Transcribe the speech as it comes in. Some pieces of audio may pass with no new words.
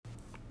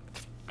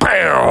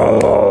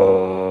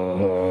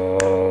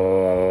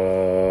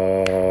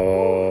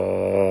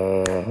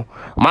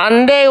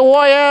Monday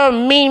warrior,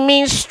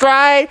 mean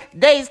stride.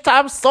 Days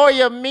time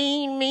Sawyer,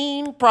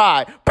 mean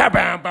pride.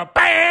 Bam.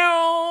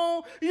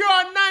 You're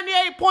a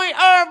 98 point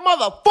Irv,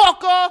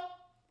 motherfucker.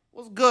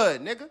 What's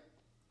good, nigga?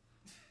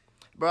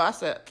 Bro, I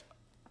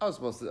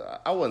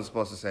wasn't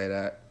supposed to say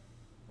that.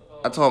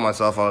 I told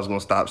myself I was gonna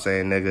stop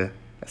saying nigga.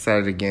 I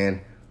said it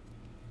again.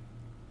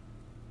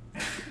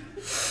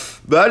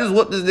 But I just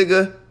whooped this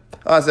nigga.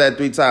 I said it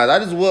 3 times. I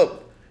just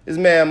whooped this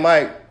man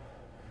Mike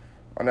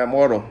on that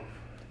Mortal.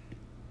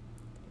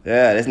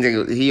 Yeah, this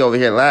nigga, he over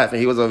here laughing.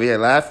 He was over here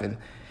laughing.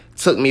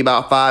 Took me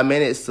about 5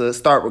 minutes to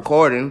start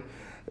recording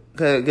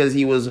because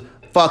he was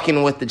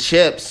fucking with the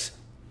chips,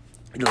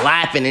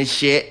 laughing and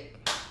shit.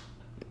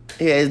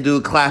 Yeah, this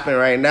dude clapping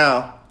right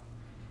now.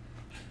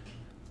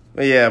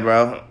 But yeah,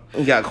 bro,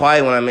 he got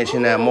quiet when I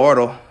mentioned that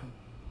Mortal.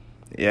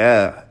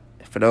 Yeah,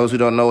 for those who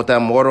don't know what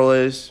that Mortal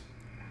is,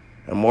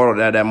 that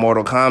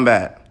Mortal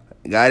Kombat.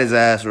 Got his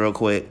ass real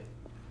quick.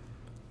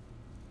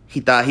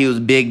 He thought he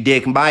was Big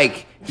Dick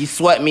Mike. He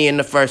swept me in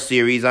the first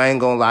series. I ain't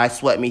gonna lie.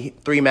 Swept me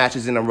 3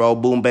 matches in a row.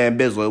 Boom, bam,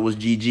 bizzle. It was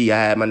GG. I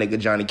had my nigga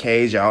Johnny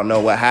Cage. Y'all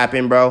know what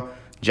happened, bro.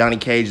 Johnny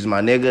Cage is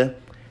my nigga.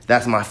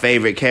 That's my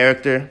favorite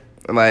character.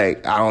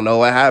 Like, I don't know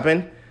what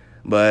happened,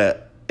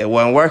 but it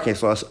wasn't working.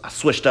 So I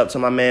switched up to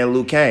my man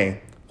Liu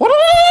Kang.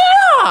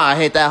 I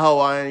hit that hoe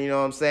on, you know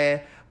what I'm saying?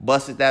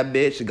 Busted that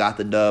bitch. Got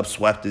the dub.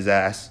 Swept his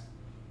ass.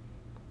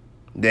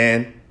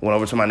 Then went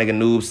over to my nigga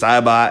Noob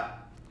Saibot.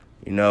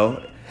 You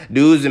know,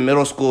 dudes in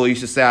middle school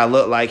used to say I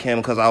looked like him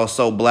because I was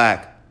so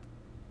black.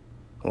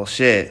 Well,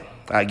 shit,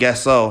 I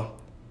guess so.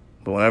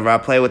 But whenever I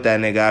play with that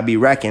nigga, I be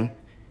wrecking.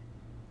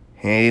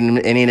 Any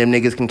of them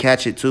niggas can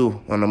catch it,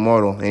 too, on the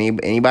Mortal.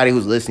 Anybody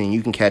who's listening,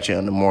 you can catch it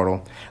on the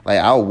Mortal. Like,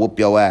 I'll whoop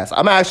your ass.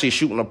 I'm actually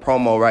shooting a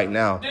promo right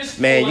now.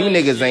 Man, you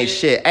niggas ain't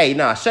shit. Hey,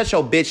 nah, shut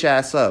your bitch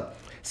ass up.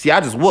 See,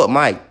 I just whooped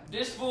Mike.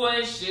 This fool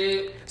ain't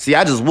shit. See,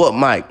 I just whooped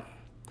Mike.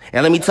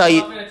 And let me tell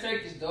you. I'm gonna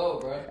take this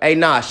dog, bro. Hey,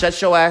 nah, shut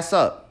your ass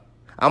up.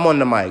 I'm on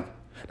the mic.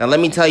 Now, let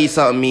me tell you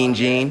something, Mean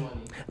Gene.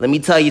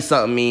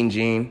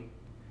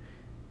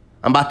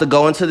 I'm about to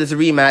go into this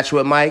rematch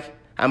with Mike.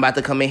 I'm about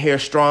to come in here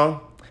strong.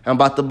 I'm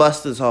about to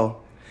bust this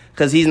hoe.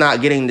 Because he's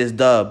not getting this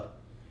dub.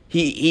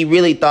 He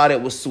really thought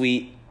it was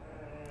sweet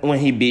when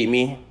he beat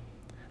me.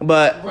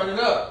 But run it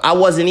up. I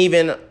wasn't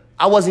even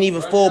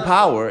full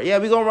power. Yeah,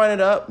 we gonna run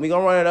it up.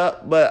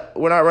 But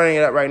we're not running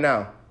it up right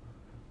now.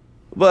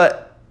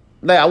 But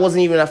like, I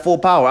wasn't even at full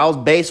power. I was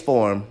base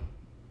form.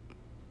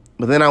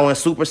 But then I went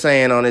Super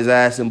Saiyan on his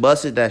ass and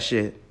busted that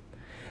shit.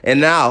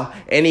 And now,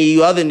 any of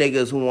you other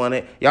niggas who want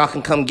it, y'all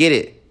can come get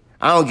it.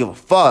 I don't give a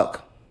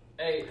fuck.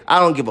 Hey. I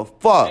don't give a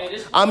fuck.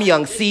 Hey, I'm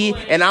Young C,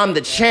 and I'm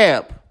the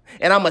champ.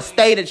 And I'm going to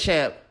stay the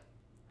champ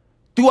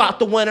throughout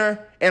the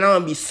winter, and I'm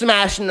going to be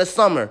smashing the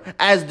summer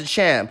as the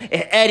champ.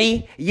 And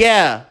Eddie,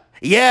 yeah.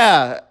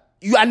 I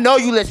know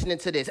you listening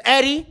to this.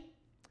 Eddie,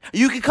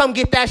 you can come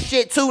get that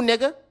shit too,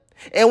 nigga.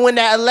 And when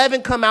that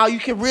 11 come out, you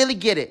can really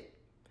get it.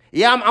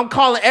 Yeah, I'm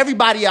calling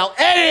everybody out.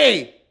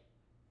 Eddie!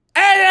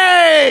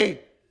 I'm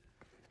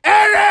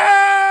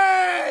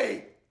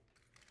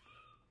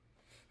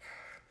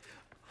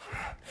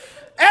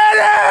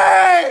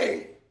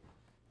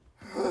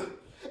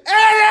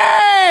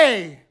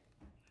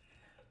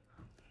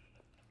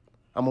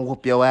gonna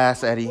whoop your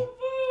ass, Eddie.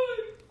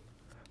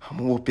 I'm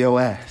gonna whoop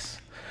your ass.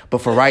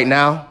 But for right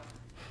now,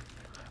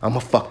 I'm gonna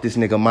fuck this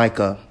nigga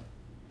Mike up.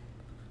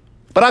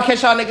 But I'll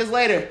catch y'all niggas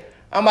later.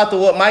 I'm about to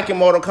whoop Mike in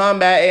Mortal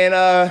Kombat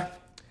and,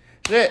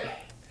 shit.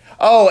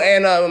 Oh,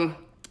 and,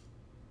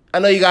 I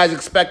know you guys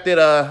expected,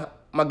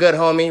 my good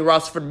homie,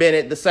 Rossford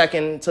Bennett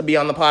II to be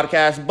on the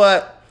podcast,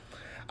 but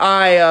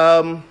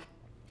I'm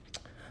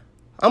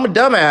a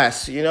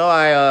dumbass, you know.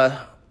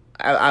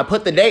 I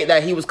put the date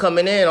that he was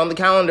coming in on the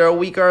calendar a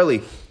week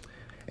early.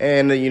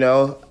 And, you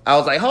know, I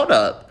was like, hold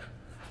up.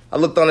 I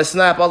looked on his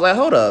snap, I was like,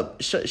 hold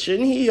up.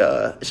 Shouldn't he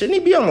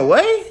be on the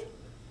way?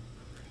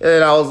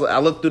 And I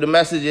looked through the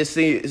messages,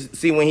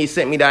 see when he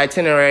sent me the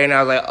itinerary, and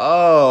I was like,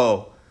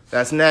 oh,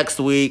 that's next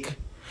week.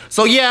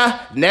 So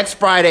yeah, next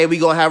Friday we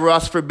gonna have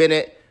Rossford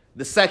Bennett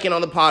II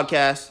on the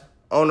podcast,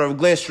 owner of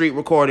Glen Street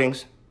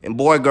Recordings and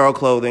Boy Girl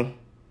Clothing.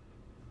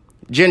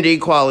 Gender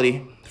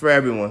equality for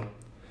everyone.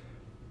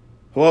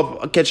 Well,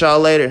 I'll catch y'all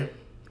later.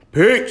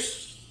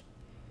 Peace.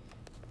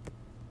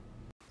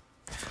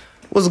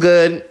 What's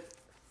good?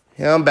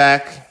 Yeah, I'm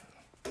back.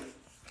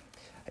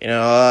 You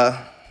know,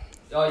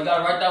 Yo, you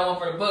gotta write that one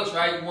for the books,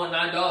 right? You won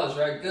 $9,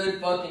 right? Good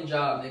fucking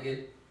job,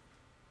 nigga.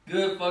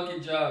 Good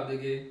fucking job,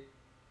 nigga.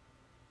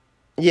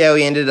 Yeah,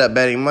 we ended up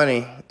betting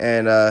money.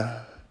 And,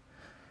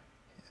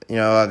 you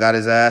know, I got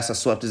his ass. I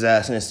swept his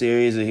ass in a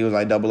series. And he was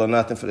like double or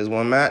nothing for this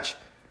one match.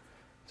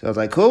 So I was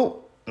like,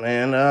 cool.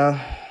 And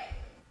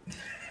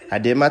I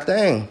did my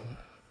thing.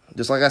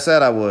 Just like I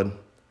said I would.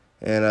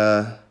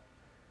 And,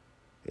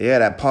 yeah,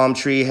 that palm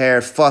tree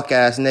hair fuck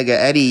ass nigga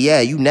Eddie. Yeah,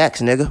 you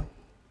next, nigga.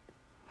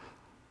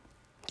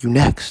 You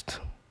next.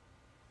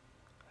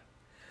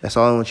 That's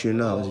all I want you to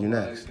know is you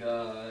next.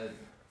 Oh, my God.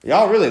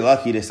 Y'all really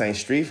lucky this ain't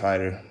Street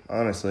Fighter,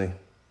 honestly.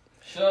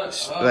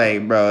 Shut up.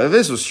 Like, bro, if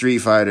this was Street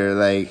Fighter,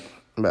 like,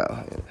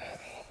 bro,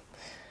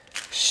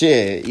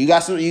 shit, you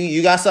got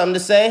something to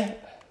say?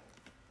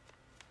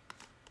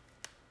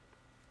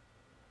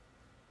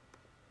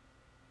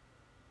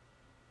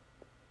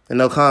 And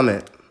no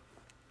comment.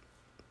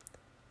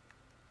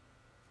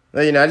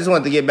 But, I just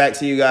wanted to get back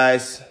to you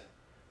guys.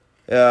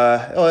 It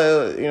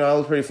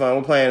was pretty fun.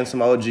 We're playing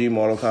some OG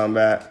Mortal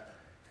Kombat.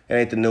 It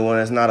ain't the new one.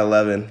 It's not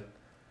 11.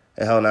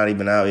 The hell, not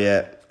even out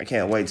yet. I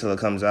can't wait till it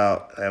comes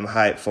out. I'm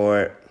hyped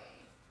for it.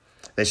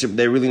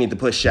 They really need to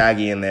put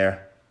Shaggy in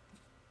there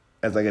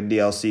as like a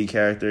DLC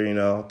character.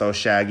 Throw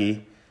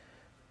Shaggy.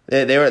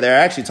 They're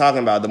actually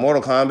talking about the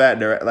Mortal Kombat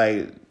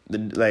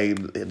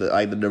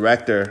the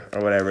director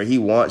or whatever. He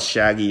wants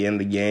Shaggy in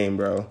the game,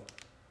 bro.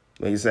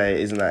 But he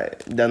say it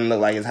doesn't look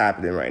like it's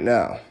happening right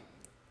now.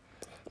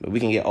 But we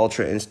can get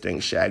Ultra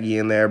Instinct Shaggy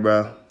in there,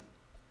 bro.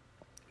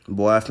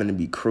 Boy, I'm finna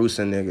be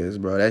cruising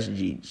niggas, bro. That's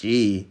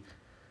GG.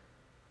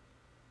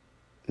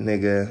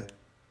 Nigga,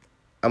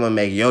 I'm gonna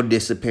make your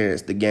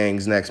disappearance the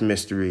gang's next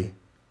mystery.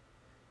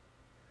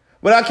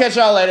 But I'll catch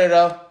y'all later,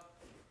 though.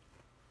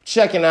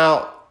 Checking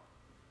out.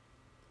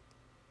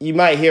 You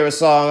might hear a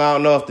song. I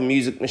don't know if the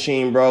music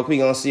machine broke. We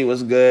gonna see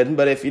what's good.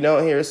 But if you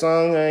don't hear a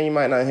song, you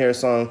might not hear a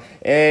song.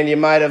 And you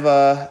might have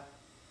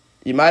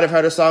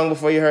heard a song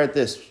before you heard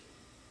this.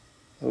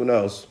 Who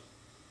knows?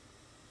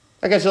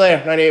 I'll catch you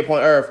later. 98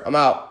 Point Earth. I'm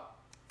out.